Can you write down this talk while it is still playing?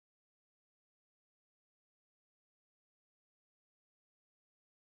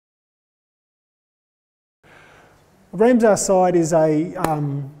Ramsar site is a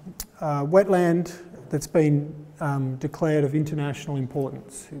wetland that's been declared of international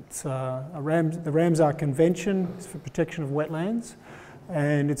importance. It's the Ramsar Convention for Protection of Wetlands,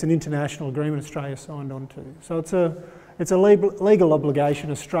 and it's an international agreement Australia signed on to. So it's a legal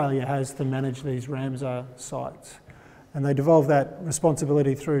obligation Australia has to manage these Ramsar sites. And they devolve that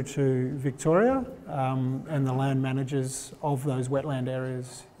responsibility through to Victoria and the land managers of those wetland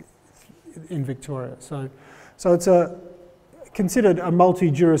areas in Victoria. So it's considered a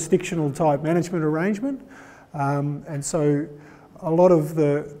multi-jurisdictional type management arrangement. And so a lot of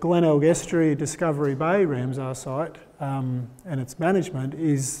the Glenelg Estuary Discovery Bay Ramsar site and its management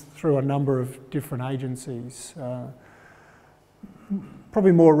is through a number of different agencies.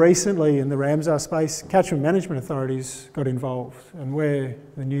 Probably more recently in the Ramsar space, catchment management authorities got involved, and we're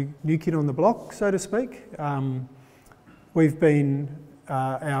the new kid on the block, so to speak. We've been,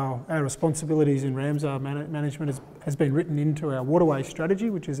 our responsibilities in Ramsar management has been written into our waterway strategy,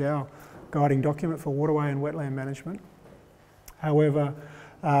 which is our guiding document for waterway and wetland management. However,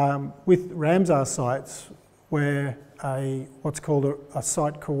 with Ramsar sites, we're what's called a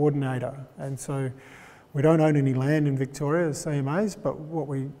site coordinator, and so we don't own any land in Victoria as CMAs, but what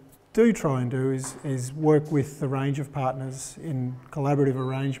we do try and do is work with the range of partners in collaborative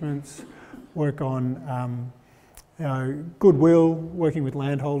arrangements, work on goodwill, working with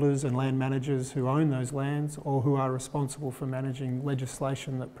landholders and land managers who own those lands or who are responsible for managing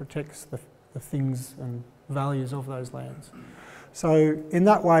legislation that protects the things and values of those lands. So in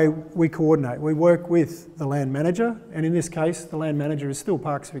that way we coordinate. We work with the land manager, and in this case the land manager is still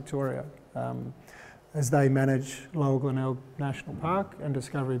Parks Victoria, as they manage Lower Glenelg National Park and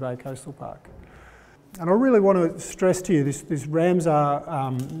Discovery Bay Coastal Park. And I really want to stress to you this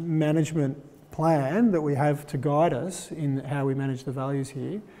Ramsar management plan that we have to guide us in how we manage the values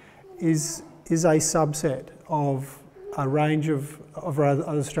here is a subset of a range of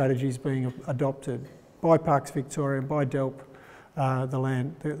other strategies being adopted by Parks Victoria and by DELP,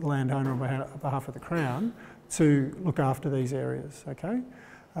 the landowner on behalf of the Crown, to look after these areas, okay?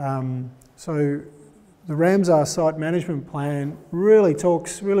 So the Ramsar site management plan really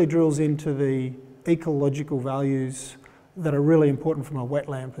drills into the ecological values that are really important from a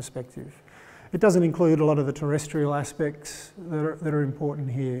wetland perspective. It doesn't include a lot of the terrestrial aspects that are important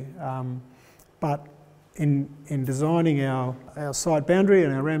here, but in designing our site boundary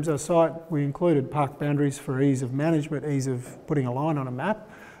and our Ramsar site, we included park boundaries for ease of management, ease of putting a line on a map.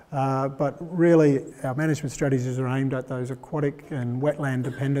 But really our management strategies are aimed at those aquatic and wetland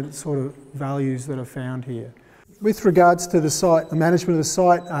dependent sort of values that are found here. With regards to the site, the management of the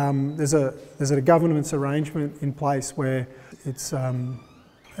site, there's a governance arrangement in place where it's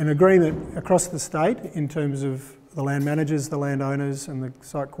an agreement across the state in terms of the land managers, the landowners and the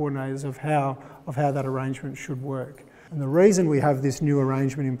site coordinators of how that arrangement should work. And the reason we have this new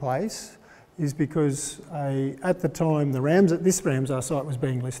arrangement in place is because at the time this Ramsar site was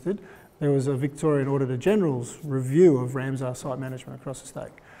being listed, there was a Victorian Auditor General's review of Ramsar site management across the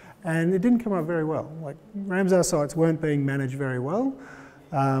state. And it didn't come up very well. Like, Ramsar sites weren't being managed very well.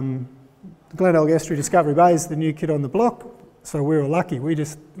 The Glenelg Estuary Discovery Bay is the new kid on the block, so we were lucky. We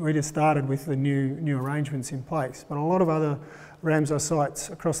just started with the new arrangements in place. But a lot of other Ramsar sites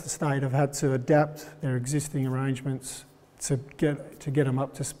across the state have had to adapt their existing arrangements to get them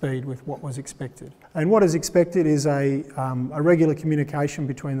up to speed with what was expected. And what is expected is a regular communication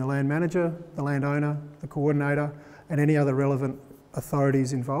between the land manager, the landowner, the coordinator, and any other relevant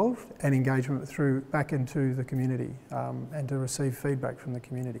authorities involved, and engagement back into the community and to receive feedback from the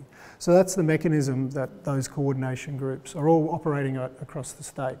community. So that's the mechanism that those coordination groups are all operating across the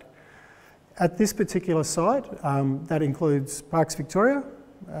state. At this particular site, that includes Parks Victoria,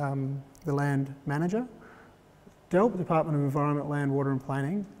 the land manager, DELP, Department of Environment, Land, Water and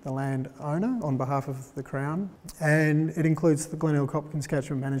Planning, the landowner on behalf of the Crown, and it includes the Glenelg Hopkins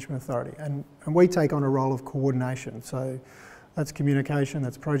Catchment Management Authority. And we take on a role of coordination. So that's communication,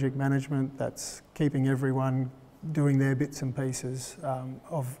 that's project management, that's keeping everyone doing their bits and pieces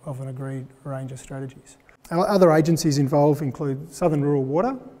of an agreed range of strategies. Our other agencies involved include Southern Rural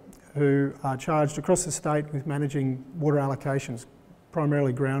Water, who are charged across the state with managing water allocations,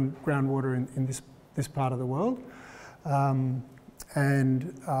 primarily groundwater in this part of the world.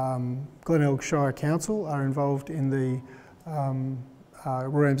 Glenelg Shire Council are involved in the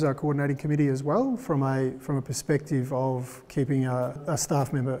Ramsar Coordinating Committee as well, from a perspective of keeping a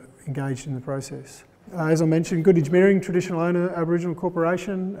staff member engaged in the process. As I mentioned, Goodridge Mearing, traditional owner Aboriginal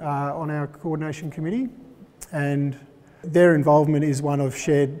Corporation, on our coordination committee, and their involvement is one of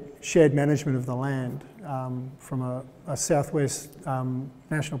shared management of the land from a southwest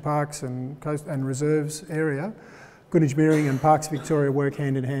national parks and coast and reserves area Good Engineering and Parks Victoria work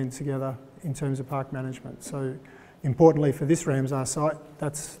hand in hand together in terms of park management. So importantly for this Ramsar site,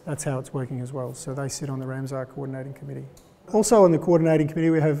 that's how it's working as well. So they sit on the Ramsar Coordinating Committee. Also on the Coordinating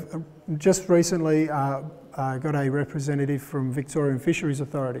Committee, we have just recently got a representative from Victorian Fisheries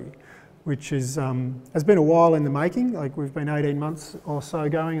Authority, which has been a while in the making. Like, we've been 18 months or so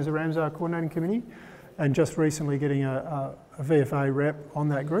going as a Ramsar Coordinating Committee, and just recently getting a VFA rep on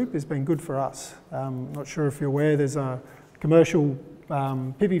that group has been good for us. Not sure if you're aware, there's a commercial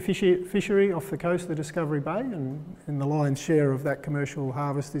pippy fishery off the coast of Discovery Bay, and the lion's share of that commercial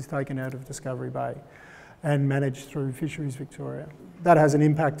harvest is taken out of Discovery Bay and managed through Fisheries Victoria. That has an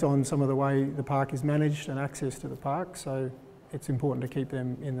impact on some of the way the park is managed and access to the park, so it's important to keep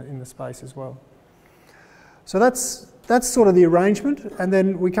them in the space as well. So that's sort of the arrangement, and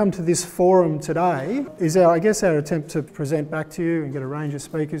then we come to this forum today, is our attempt to present back to you and get a range of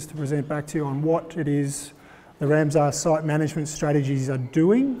speakers to present back to you on what it is the Ramsar site management strategies are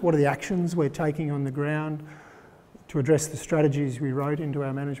doing, what are the actions we're taking on the ground to address the strategies we wrote into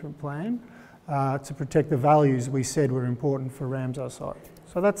our management plan, to protect the values we said were important for Ramsar site.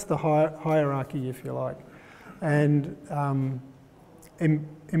 So that's the hierarchy, if you like. And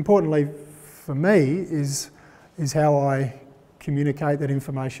importantly for me is how I communicate that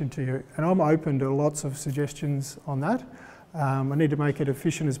information to you. And I'm open to lots of suggestions on that. I need to make it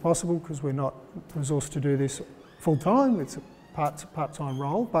efficient as possible because we're not resourced to do this full time. It's a part-time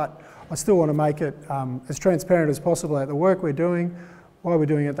role, but I still want to make it as transparent as possible about the work we're doing, why we're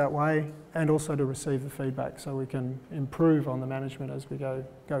doing it that way, and also to receive the feedback so we can improve on the management as we go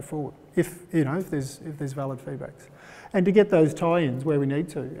forward, if there's valid feedbacks. And to get those tie-ins where we need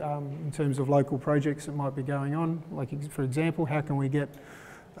to, in terms of local projects that might be going on, like for example, how can we get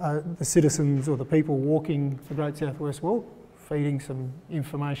the citizens or the people walking the Great South West Walk feeding some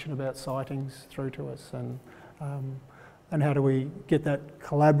information about sightings through to us, and how do we get that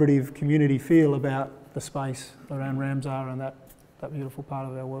collaborative community feel about the space around Ramsar and that beautiful part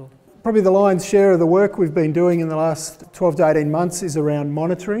of our world. Probably the lion's share of the work we've been doing in the last 12 to 18 months is around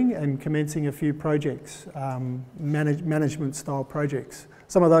monitoring and commencing a few projects, management style projects.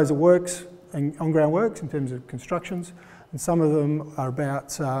 Some of those are works, and on-ground works in terms of constructions, and some of them are about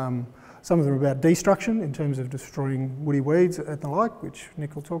destruction in terms of destroying woody weeds and the like, which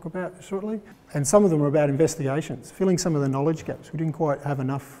Nick will talk about shortly. And some of them are about investigations, filling some of the knowledge gaps. We didn't quite have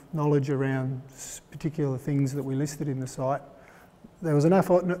enough knowledge around particular things that we listed in the site. There was enough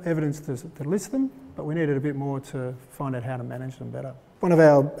evidence to list them, but we needed a bit more to find out how to manage them better. One of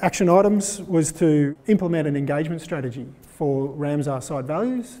our action items was to implement an engagement strategy for Ramsar site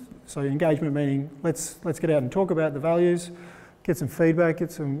values. So engagement meaning let's get out and talk about the values, get some feedback,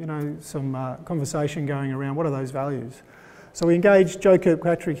 get some conversation going around what are those values. So we engaged Joe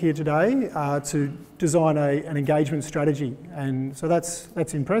Kirkpatrick here today to design an engagement strategy, and so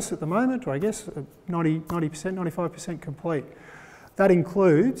that's in press at the moment, or I guess 90%, 95% complete. That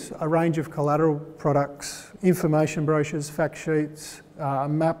includes a range of collateral products, information brochures, fact sheets, a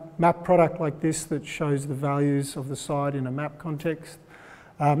map product like this that shows the values of the site in a map context.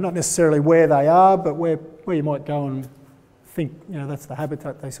 Not necessarily where they are, but where you might go and think, that's the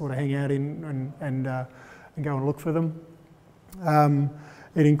habitat they sort of hang out in, and go and look for them.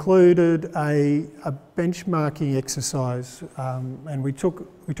 It included a benchmarking exercise, and we took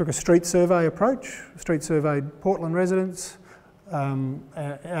a street survey approach. Street surveyed Portland residents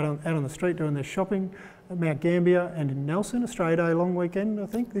out on the street doing their shopping at Mount Gambier and in Nelson, Australia Day long weekend, I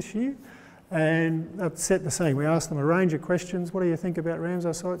think, this year. And that set the scene. We asked them a range of questions. What do you think about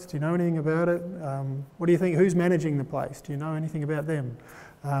Ramsar sites? Do you know anything about it? What do you think? Who's managing the place? Do you know anything about them?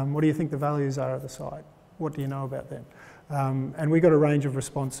 What do you think the values are of the site? What do you know about them? And we got a range of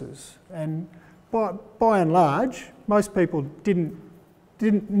responses. And by and large, most people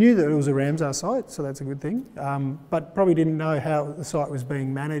knew that it was a Ramsar site, so that's a good thing, but probably didn't know how the site was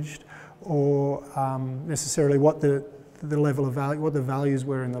being managed, or necessarily what the level of value, what the values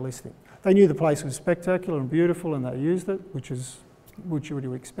were in the listing. They knew the place was spectacular and beautiful, and they used it, which you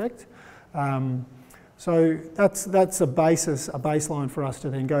would expect. So that's a baseline for us to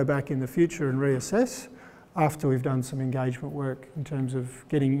then go back in the future and reassess after we've done some engagement work in terms of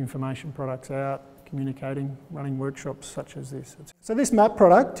getting information products out, communicating, running workshops such as this. So this map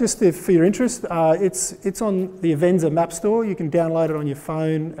product, just for your interest, it's on the Avenza map store. You can download it on your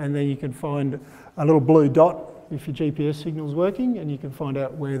phone, and then you can find a little blue dot if your GPS signal's working, and you can find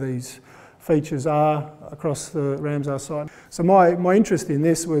out where these features are across the Ramsar site. So my interest in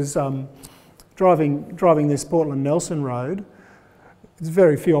this was driving this Portland Nelson Road. There's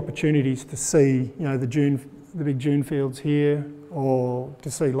very few opportunities to see, the big dune fields here, or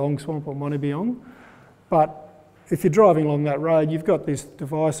to see Long Swamp or Montebiong. But if you're driving along that road, you've got this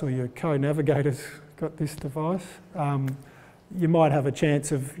device, or your co-navigator's got this device, you might have a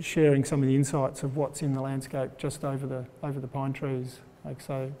chance of sharing some of the insights of what's in the landscape just over the pine trees. Like,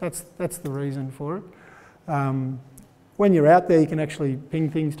 so that's the reason for it. When you're out there, you can actually ping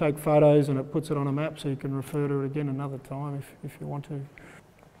things, take photos, and it puts it on a map, so you can refer to it again another time if you want to.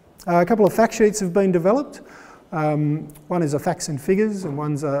 A couple of fact sheets have been developed. One is a facts and figures, and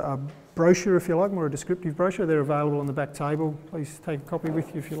one's a brochure, if you like, more a descriptive brochure. They're available on the back table. Please take a copy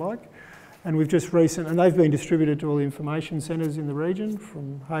with you if you like. And we've just and they've been distributed to all the information centres in the region,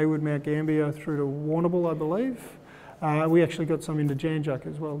 from Hayward, Mount Gambier through to Warrnambool, I believe. We actually got some into Janjuk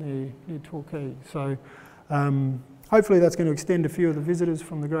as well, near Torquay. So hopefully that's going to extend a few of the visitors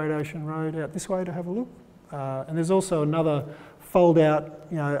from the Great Ocean Road out this way to have a look. And there's also another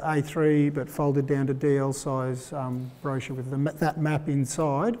fold-out, A3, but folded down to DL size brochure with that map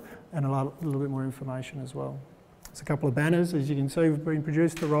inside and a little bit more information as well. There's a couple of banners, as you can see, have been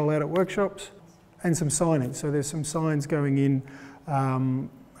produced to roll out at workshops, and some signage. So there's some signs going in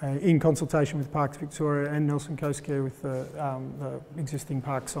consultation with Parks Victoria and Nelson Coast Care with the existing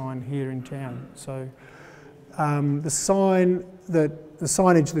park sign here in town. So the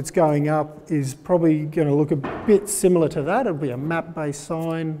signage that's going up is probably going to look a bit similar to that. It'll be a map-based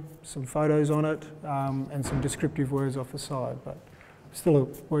sign, some photos on it, and some descriptive words off the side, but still a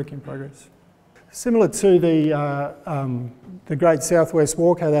work in progress. Similar to the Great Southwest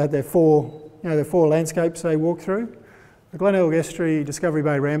Walk, how they had their four landscapes they walk through. The Glenelg Estuary Discovery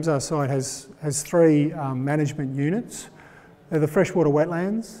Bay Ramsar site has three management units. They're the freshwater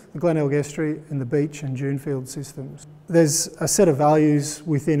wetlands, the Glenelg Estuary, and the beach and dune field systems. There's a set of values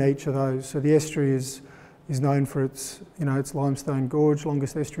within each of those. So the estuary is known for its limestone gorge,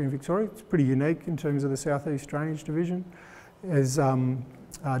 longest estuary in Victoria. It's pretty unique in terms of the South East Drainage Division. There's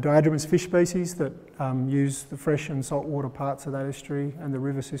diadromous fish species that use the fresh and saltwater parts of that estuary and the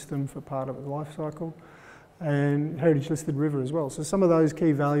river system for part of the life cycle, and heritage-listed river as well. So some of those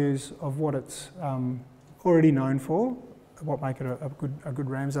key values of what it's already known for, what make it a good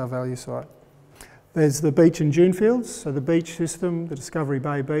Ramsar value site. There's the beach and dune fields. So the beach system, the Discovery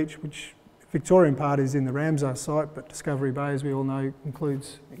Bay beach, which Victorian part is in the Ramsar site, but Discovery Bay, as we all know,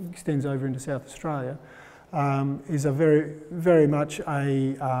 extends over into South Australia. Is a very much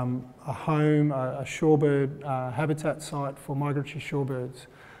a home, a shorebird habitat site for migratory shorebirds.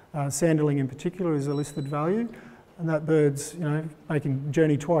 Sanderling in particular is a listed value, and that bird's making a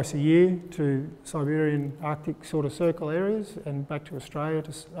journey twice a year to Siberian Arctic sort of circle areas and back to Australia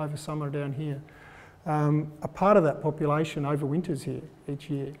over summer down here. A part of that population overwinters here each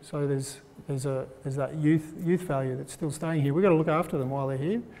year, so there's that youth value that's still staying here. We've got to look after them while they're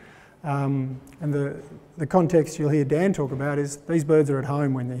here. And the context you'll hear Dan talk about is these birds are at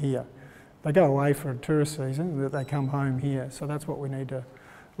home when they're here. They go away for a tourist season, that they come home here. So that's what we need to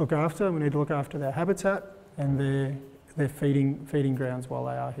look after. We need to look after their habitat and their feeding grounds while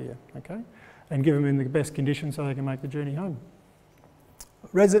they are here, okay? And give them in the best conditions so they can make the journey home.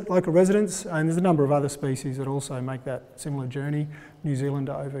 Local residents, and there's a number of other species that also make that similar journey. New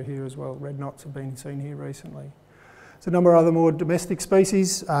Zealander over here as well. Red knots have been seen here recently. There's a number of other more domestic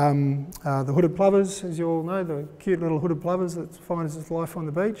species. The hooded plovers, as you all know, the cute little hooded plovers that finds its life on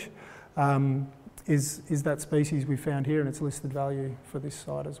the beach, is that species we found here, and it's listed value for this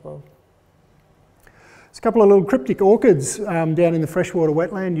site as well. There's a couple of little cryptic orchids down in the freshwater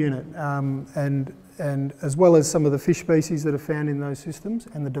wetland unit, and as well as some of the fish species that are found in those systems,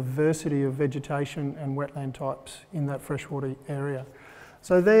 and the diversity of vegetation and wetland types in that freshwater area.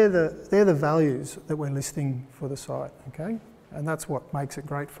 So they're the values that we're listing for the site, okay? And that's what makes it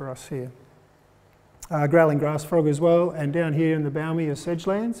great for us here. Growling grass frog as well, and down here in the Boumie are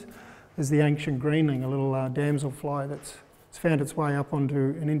sedgelands. There's the ancient greenling, a little damselfly that's found its way up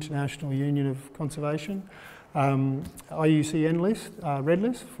onto an international union of conservation, IUCN list, red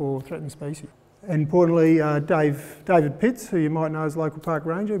list for threatened species. Importantly, David Pitts, who you might know as local park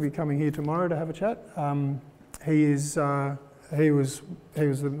ranger, will be coming here tomorrow to have a chat. He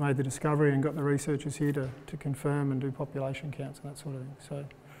made the discovery and got the researchers here to confirm and do population counts and that sort of thing. So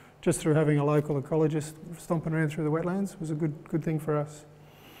just through having a local ecologist stomping around through the wetlands was a good thing for us.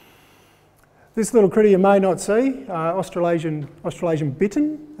 This little critter you may not see, Australasian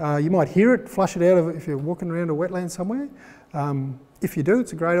bittern. You might hear it, flush it out if you're walking around a wetland somewhere. If you do,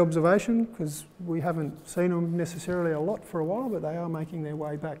 it's a great observation because we haven't seen them necessarily a lot for a while, but they are making their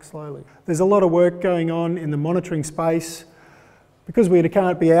way back slowly. There's a lot of work going on in the monitoring space. Because we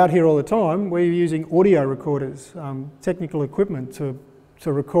can't be out here all the time, we're using audio recorders, technical equipment to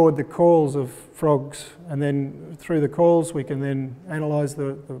record the calls of frogs, and then through the calls we can then analyse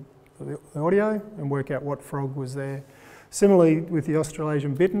the the audio and work out what frog was there. Similarly, with the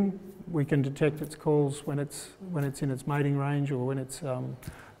Australasian bittern, we can detect its calls when it's in its mating range or when it's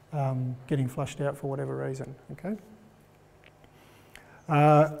getting flushed out for whatever reason. Okay.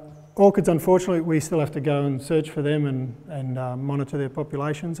 Orchids, unfortunately, we still have to go and search for them and monitor their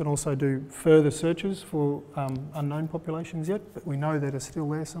populations, and also do further searches for unknown populations yet, but we know that are still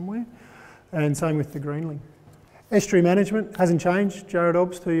there somewhere. And same with the greenling. Estuary management hasn't changed. Jared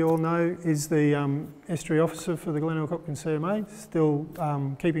Obbs, who you all know, is the estuary officer for the Glenelg Hopkins CMA, still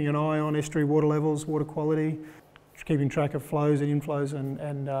keeping an eye on estuary water levels, water quality, keeping track of flows and inflows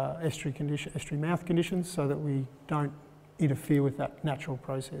and estuary mouth conditions, so that we don't interfere with that natural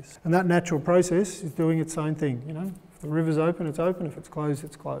process. And that natural process is doing its own thing, you know. If the river's open, it's open. If it's closed,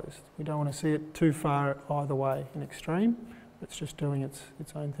 it's closed. We don't want to see it too far either way, in extreme. It's just doing its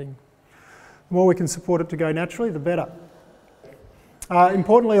own thing. The more we can support it to go naturally, the better.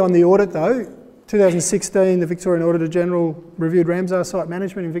 Importantly on the audit though, 2016 the Victorian Auditor General reviewed Ramsar site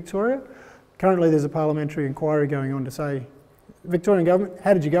management in Victoria. Currently there's a parliamentary inquiry going on to say, Victorian Government,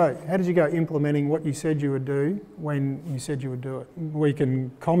 how did you go? How did you go implementing what you said you would do when you said you would do it? We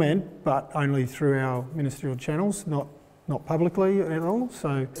can comment, but only through our ministerial channels, not publicly at all.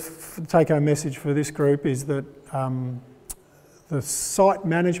 So the take-home message for this group is that the site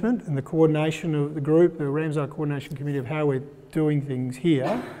management and the coordination of the group, the Ramsar Coordination Committee, of how we're doing things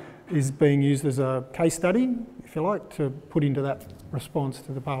here is being used as a case study, if you like, to put into that response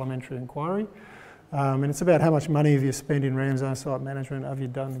to the parliamentary inquiry. And it's about how much money have you spent in Ramsar site management, have you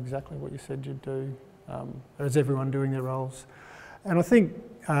done exactly what you said you'd do, is everyone doing their roles? And I think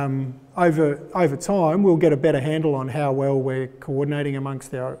over time we'll get a better handle on how well we're coordinating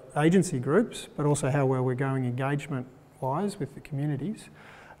amongst our agency groups, but also how well we're going engagement-wise with the communities.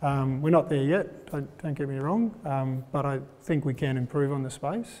 We're not there yet, don't get me wrong, but I think we can improve on the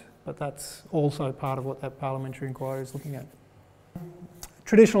space, but that's also part of what that parliamentary inquiry is looking at.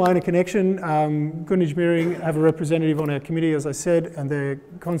 Traditional owner connection, Glenelg Meering have a representative on our committee, as I said, and they're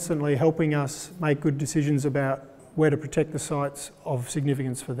constantly helping us make good decisions about where to protect the sites of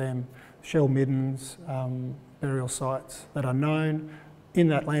significance for them. Shell middens, burial sites that are known in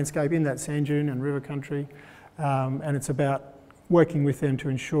that landscape, in that sand dune and river country, and it's about working with them to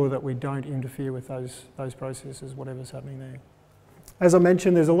ensure that we don't interfere with those processes, whatever's happening there. As I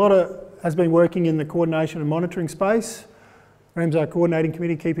mentioned, there's a lot has been working in the coordination and monitoring space. Ramsar Coordinating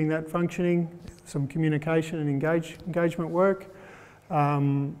Committee keeping that functioning, some communication and engagement work,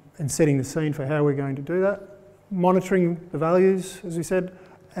 and setting the scene for how we're going to do that. Monitoring the values, as we said,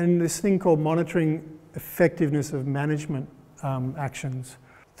 and this thing called monitoring effectiveness of management actions.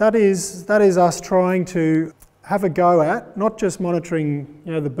 That is us trying to have a go at, not just monitoring,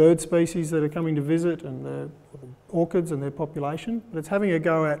 you know, the bird species that are coming to visit and the orchids and their population, but it's having a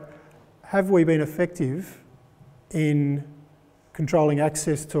go at, have we been effective in controlling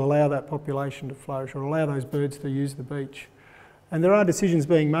access to allow that population to flourish or allow those birds to use the beach. And there are decisions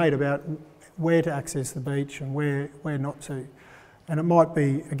being made about where to access the beach and where not to. And it might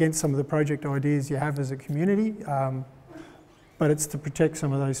be against some of the project ideas you have as a community, but it's to protect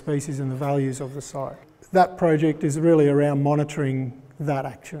some of those species and the values of the site. That project is really around monitoring that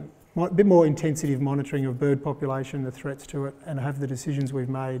action. A bit more intensive monitoring of bird population, the threats to it, and have the decisions we've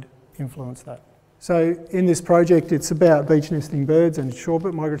made influence that. So in this project, it's about beach nesting birds and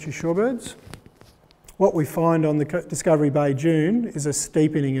migratory shorebirds. What we find on the Discovery Bay dune is a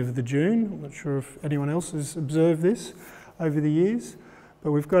steepening of the dune. I'm not sure if anyone else has observed this over the years,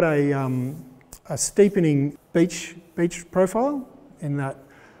 but we've got a steepening beach profile in that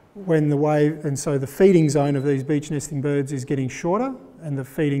when the wave, and so the feeding zone of these beach nesting birds is getting shorter and the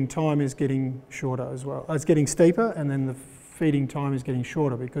feeding time is getting shorter as well. It's getting steeper, and then the feeding time is getting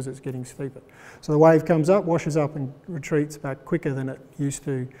shorter because it's getting steeper. So the wave comes up, washes up and retreats back quicker than it used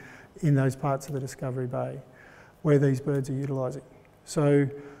to in those parts of the Discovery Bay where these birds are utilising. So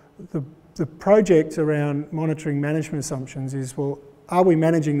the project around monitoring management assumptions is, well, are we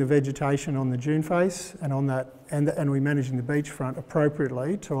managing the vegetation on the dune face and on that, and are we managing the beachfront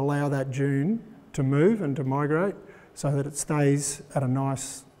appropriately to allow that dune to move and to migrate so that it stays at a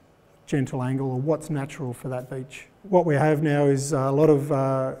nice gentle angle, or what's natural for that beach. What we have now is a lot of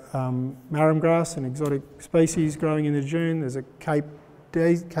marram grass and exotic species growing in the dune. There's a Cape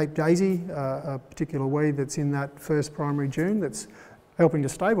Daisy, a particular weed that's in that first primary dune that's helping to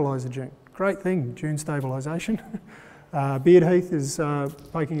stabilise the dune. Great thing, dune stabilisation. Beard heath is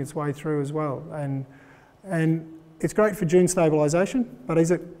poking its way through as well. And it's great for dune stabilisation, but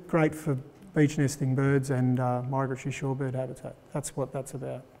is it great for beach nesting birds and migratory shorebird habitat? That's what that's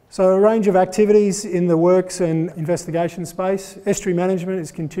about. So a range of activities in the works and investigation space. Estuary management is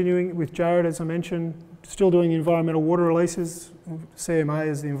continuing with Jared, as I mentioned, still doing environmental water releases. CMA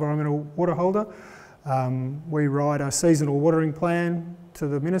is the environmental water holder. We write a seasonal watering plan to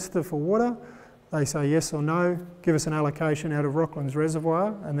the Minister for Water. They say yes or no, give us an allocation out of Rocklands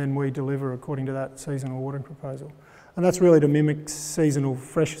Reservoir, and then we deliver according to that seasonal watering proposal. And that's really to mimic seasonal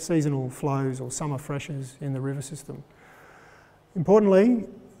flows or summer freshers in the river system. Importantly,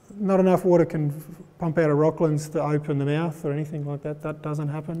 not enough water can pump out of Rocklands to open the mouth or anything like that. That doesn't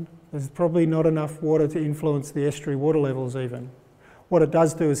happen. There's probably not enough water to influence the estuary water levels even. What it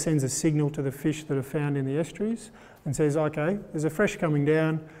does do is sends a signal to the fish that are found in the estuaries and says, okay, there's a fresh coming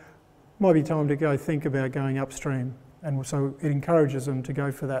down, might be time to go think about going upstream. And so it encourages them to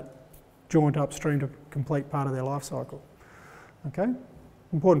go for that jaunt upstream to complete part of their life cycle. Okay?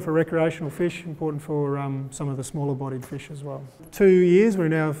 Important for recreational fish, important for some of the smaller bodied fish as well. 2 years, we're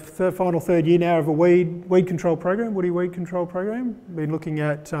in our final third year now of a weed control program, woody weed control program. Been looking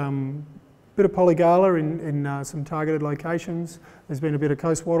at a bit of polygala in some targeted locations. There's been a bit of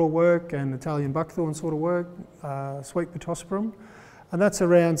coast wattle work and Italian buckthorn sort of work, sweet pittosporum. And that's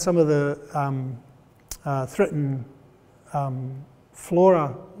around some of the threatened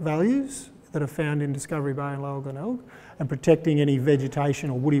flora values that are found in Discovery Bay and Lower Glenelg, and protecting any vegetation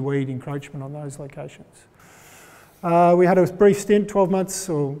or woody weed encroachment on those locations. We had a brief stint, 12 months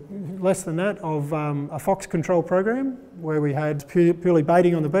or less than that, of a fox control program where we had purely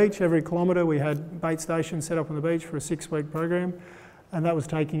baiting on the beach. Every kilometre we had bait stations set up on the beach for a 6-week program, and that was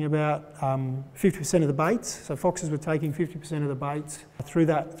taking about 50% of the baits. So foxes were taking 50% of the baits through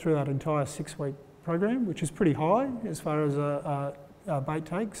that entire 6-week program, which is pretty high as far as a bait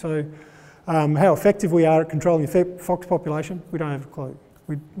take. So how effective we are at controlling the fox population, we don't have a clue.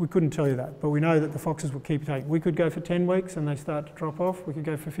 We couldn't tell you that, but we know that the foxes will keep taking. We could go for 10 weeks and they start to drop off. We could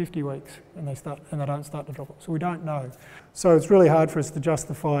go for 50 weeks and they don't start to drop off. So we don't know. So it's really hard for us to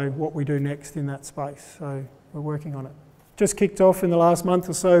justify what we do next in that space. So we're working on it. Just kicked off in the last month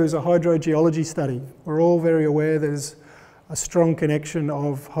or so is a hydrogeology study. We're all very aware there's a strong connection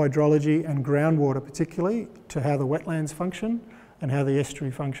of hydrology and groundwater particularly to how the wetlands function and how the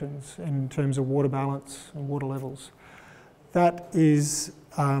estuary functions in terms of water balance and water levels. That is,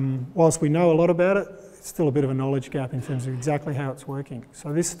 whilst we know a lot about it, it's still a bit of a knowledge gap in terms of exactly how it's working.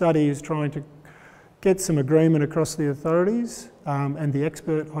 So this study is trying to get some agreement across the authorities and the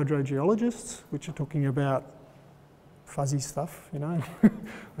expert hydrogeologists, which are talking about fuzzy stuff, you know,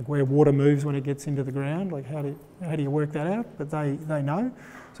 like where water moves when it gets into the ground, like how do you work that out? But they know.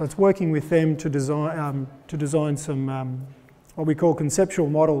 So it's working with them to design some what we call conceptual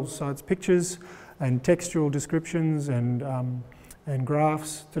models. So it's pictures and textual descriptions and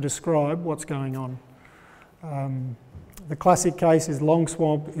graphs to describe what's going on. The classic case is Long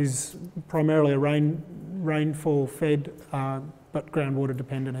Swamp is primarily a rainfall fed but groundwater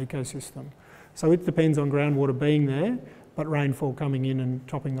dependent ecosystem. So it depends on groundwater being there, but rainfall coming in and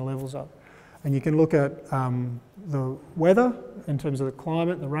topping the levels up. And you can look at the weather in terms of the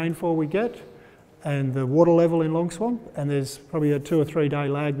climate, the rainfall we get, and the water level in Long Swamp, and there's probably a 2 or 3 day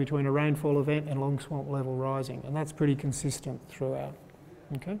lag between a rainfall event and Long Swamp level rising, and that's pretty consistent throughout.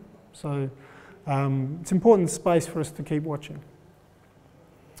 Okay, so it's important space for us to keep watching.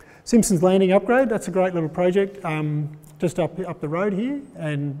 Simpsons Landing upgrade, that's a great little project just up the road here,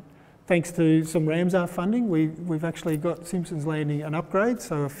 and thanks to some Ramsar funding, we've actually got Simpsons Landing an upgrade,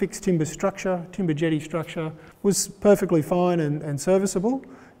 so a fixed timber jetty structure, was perfectly fine and serviceable.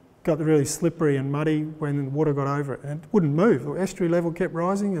 Got really slippery and muddy when the water got over it, and it wouldn't move. The estuary level kept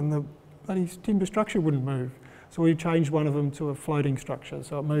rising and the bloody timber structure wouldn't move. So we changed one of them to a floating structure,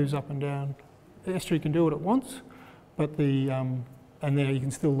 so it moves up and down. The estuary can do what it wants, but and now you can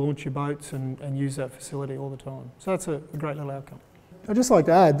still launch your boats and use that facility all the time. So that's a great little outcome. I'd just like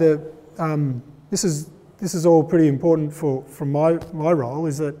to add that this is all pretty important from my role,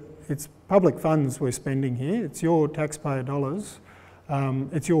 is that it's public funds we're spending here. It's your taxpayer dollars.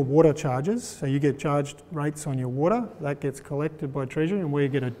 It's your water charges, so you get charged rates on your water. That gets collected by Treasury, and we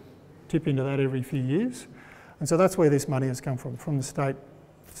get a tip into that every few years. And so that's where this money has come from the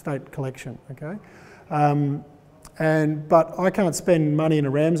state collection. Okay, but I can't spend money in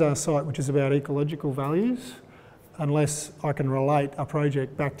a Ramsar site which is about ecological values unless I can relate a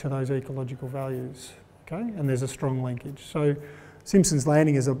project back to those ecological values. Okay, and there's a strong linkage. So Simpsons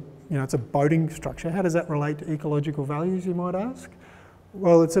Landing is it's a boating structure. How does that relate to ecological values, you might ask?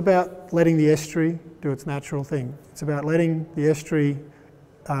 Well, it's about letting the estuary do its natural thing. It's about letting the estuary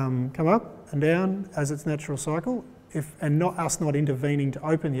come up and down as its natural cycle, and not intervening to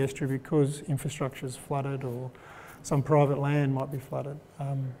open the estuary because infrastructure is flooded or some private land might be flooded.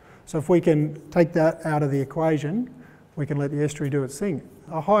 So if we can take that out of the equation, we can let the estuary do its thing.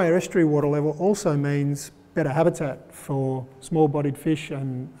 A higher estuary water level also means better habitat for small-bodied fish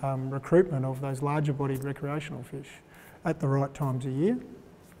and recruitment of those larger-bodied recreational fish at the right times of year.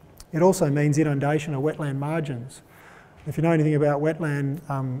 It also means inundation of wetland margins. If you know anything about wetland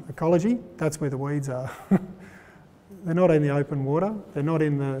ecology, that's where the weeds are. They're not in the open water, they're not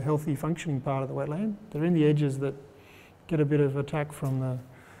in the healthy functioning part of the wetland, they're in the edges that get a bit of attack from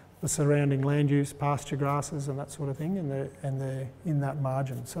the surrounding land use, pasture grasses and that sort of thing, and they're in that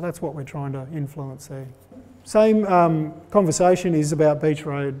margin. So that's what we're trying to influence there. Same conversation is about Beach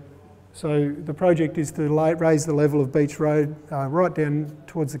Road. So the project is to raise the level of Beach Road right down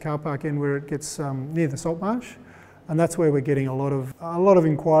towards the car park end where it gets near the salt marsh. And that's where we're getting a lot of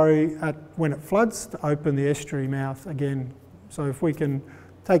inquiry at when it floods to open the estuary mouth again. So if we can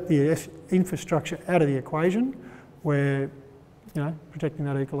take the infrastructure out of the equation, we're protecting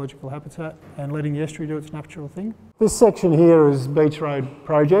that ecological habitat and letting the estuary do its natural thing. This section here is Beach Road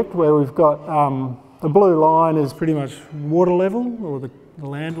project, where we've got the blue line is pretty much water level or the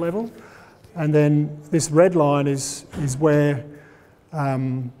land level, and then this red line is where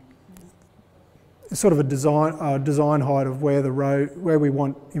sort of a design height of where the road, where we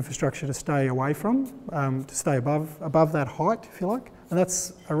want infrastructure to stay away from, to stay above that height, if you like, and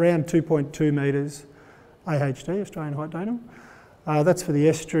that's around 2.2 metres AHD, Australian Height Datum. That's for the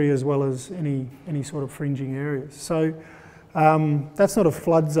estuary as well as any sort of fringing areas. So that's not a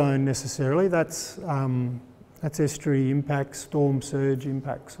flood zone necessarily. That's estuary impact, storm surge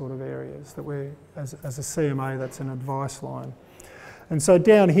impact sort of areas that we're, as a CMA, that's an advice line. And so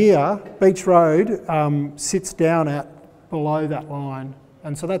down here, Beach Road sits down at below that line.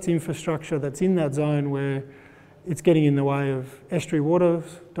 And so that's infrastructure that's in that zone where it's getting in the way of estuary water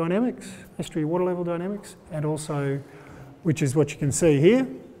dynamics, estuary water level dynamics, and also, which is what you can see here.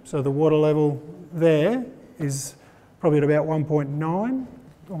 So the water level there is probably at about 1.9,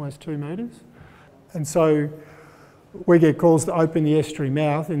 almost 2 metres. And so we get calls to open the estuary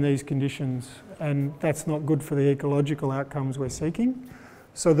mouth in these conditions, and that's not good for the ecological outcomes we're seeking.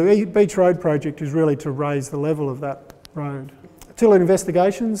 So the Beach Road project is really to raise the level of that road. Till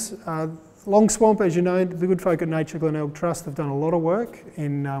investigations, Long Swamp, as you know, the good folk at Nature Glenelg Trust have done a lot of work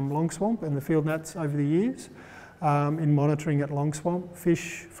in Long Swamp and the field nets over the years in monitoring at Long Swamp,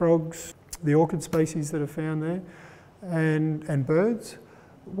 fish, frogs, the orchid species that are found there, and birds.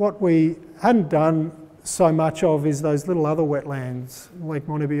 What we hadn't done so much of is those little other wetlands, Lake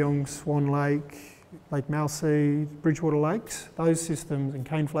Montebyong, Swan Lake, Lake Malsea, Bridgewater Lakes, those systems, and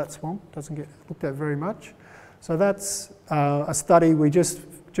Cane Flat Swamp doesn't get looked at very much. So that's a study we just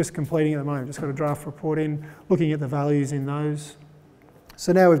completing at the moment, just got a draft report in, looking at the values in those.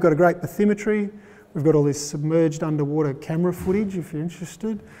 So now we've got a great bathymetry, we've got all this submerged underwater camera footage, if you're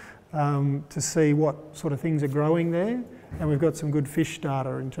interested, to see what sort of things are growing there. And we've got some good fish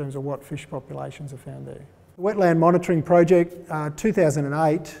data in terms of what fish populations are found there. The Wetland Monitoring Project,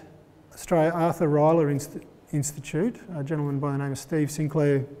 2008, Australia Arthur Ryler Institute, a gentleman by the name of Steve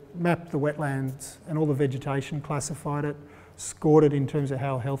Sinclair, mapped the wetlands and all the vegetation, classified it, scored it in terms of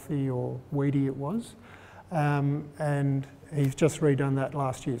how healthy or weedy it was. And he's just redone that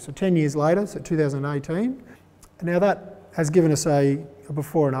last year. So 10 years later, so 2018. Now that has given us a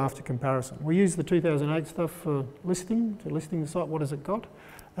before and after comparison. We used the 2008 stuff for listing the site, what has it got?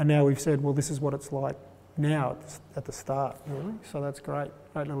 And now we've said, well, this is what it's like now at the start, really. So that's great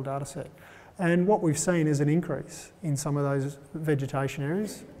little data set. And what we've seen is an increase in some of those vegetation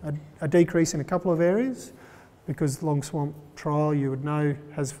areas, a decrease in a couple of areas, because Long Swamp trial, you would know,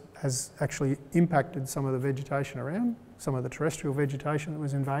 has actually impacted some of the vegetation around, some of the terrestrial vegetation that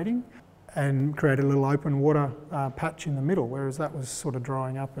was invading, and created a little open water patch in the middle, whereas that was sort of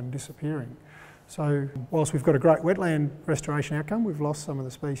drying up and disappearing. So whilst we've got a great wetland restoration outcome, we've lost some of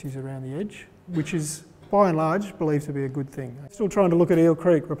the species around the edge, which is by and large believed to be a good thing. Still trying to look at Eel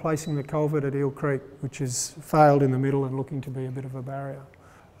Creek, replacing the culvert at Eel Creek, which has failed in the middle and looking to be a bit of a barrier.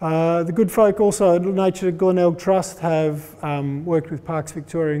 The good folk also at Nature Glenelg Trust have worked with Parks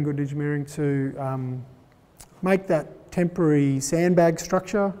Victoria and Goodridge Meering to make that temporary sandbag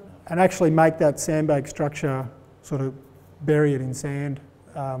structure and actually make that sandbag structure sort of bury it in sand,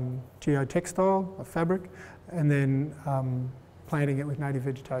 geotextile, a fabric, and then planting it with native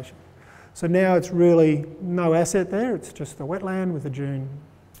vegetation. So now it's really no asset there, it's just a wetland with a dune.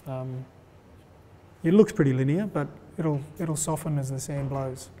 It looks pretty linear, but it'll soften as the sand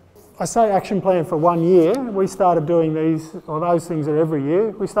blows. I say action plan for 1 year. We started doing these, or those things are every year.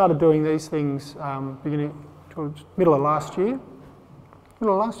 We started doing these things beginning towards middle of last year.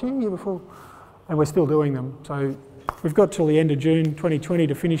 Year before, and we're still doing them. So we've got till the end of June 2020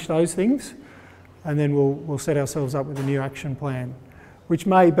 to finish those things, and then we'll set ourselves up with a new action plan, which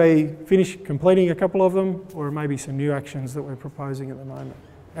may be completing a couple of them, or it may be some new actions that we're proposing at the moment,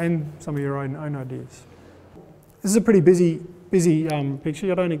 and some of your own ideas. This is a pretty busy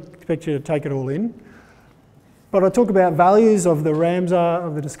picture. I don't expect you to take it all in. But I talk about values of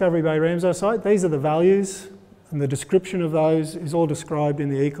the Discovery Bay Ramsar site. These are the values, and the description of those is all described in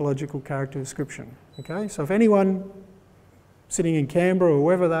the ecological character description. Okay, so if anyone sitting in Canberra or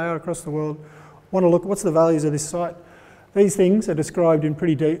wherever they are across the world want to look, what's the values of this site? These things are described in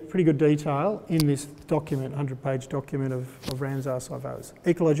pretty good detail in this document, 100-page document of Ramsar site values.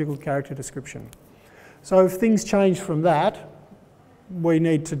 Ecological character description. So if things change from that, we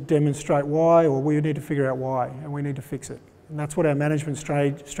need to demonstrate why, or we need to figure out why, and we need to fix it. And that's what our management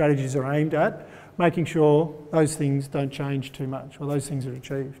strategies are aimed at, making sure those things don't change too much, or those things are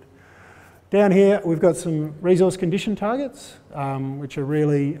achieved. Down here, we've got some resource condition targets, which are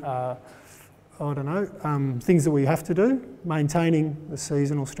really, things that we have to do. Maintaining the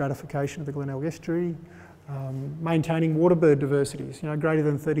seasonal stratification of the Glenelg Estuary, maintaining water bird diversities, greater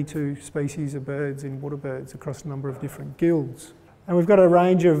than 32 species of birds in water birds across a number of different guilds. And we've got a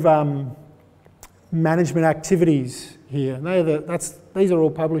range of management activities here. These are all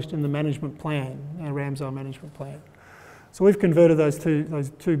published in the management plan, our Ramsar management plan. So we've converted those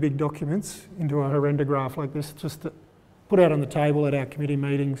two big documents into a horrenda graph like this, just to put out on the table at our committee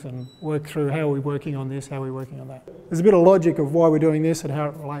meetings and work through how are we working on this, how are we working on that. There's a bit of logic of why we're doing this and how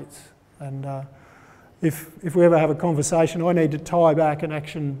it relates. And if we ever have a conversation, I need to tie back an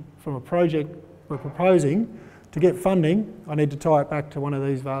action from a project we're proposing to get funding, I need to tie it back to one of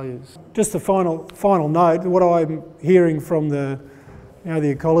these values. Just a final note, what I'm hearing from the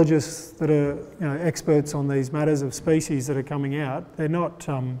ecologists that are experts on these matters of species that are coming out, they're not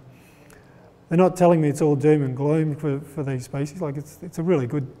telling me it's all doom and gloom for these species. Like it's a really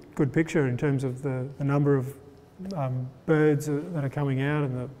good picture in terms of the number of birds that are coming out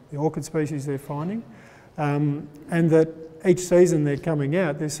and the orchid species they're finding, and that each season they're coming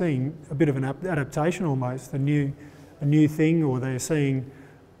out, they're seeing a bit of an adaptation almost, a new thing, or they're seeing a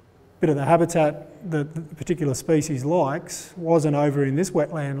bit of the habitat that the particular species likes wasn't over in this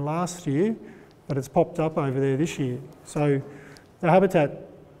wetland last year, but it's popped up over there this year. So the habitat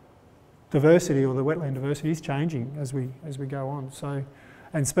diversity, or the wetland diversity, is changing as we go on. So,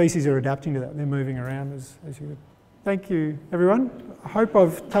 and species are adapting to that. They're moving around as you would. Thank you, everyone. I hope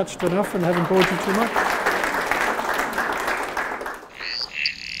I've touched enough and haven't bored you too much.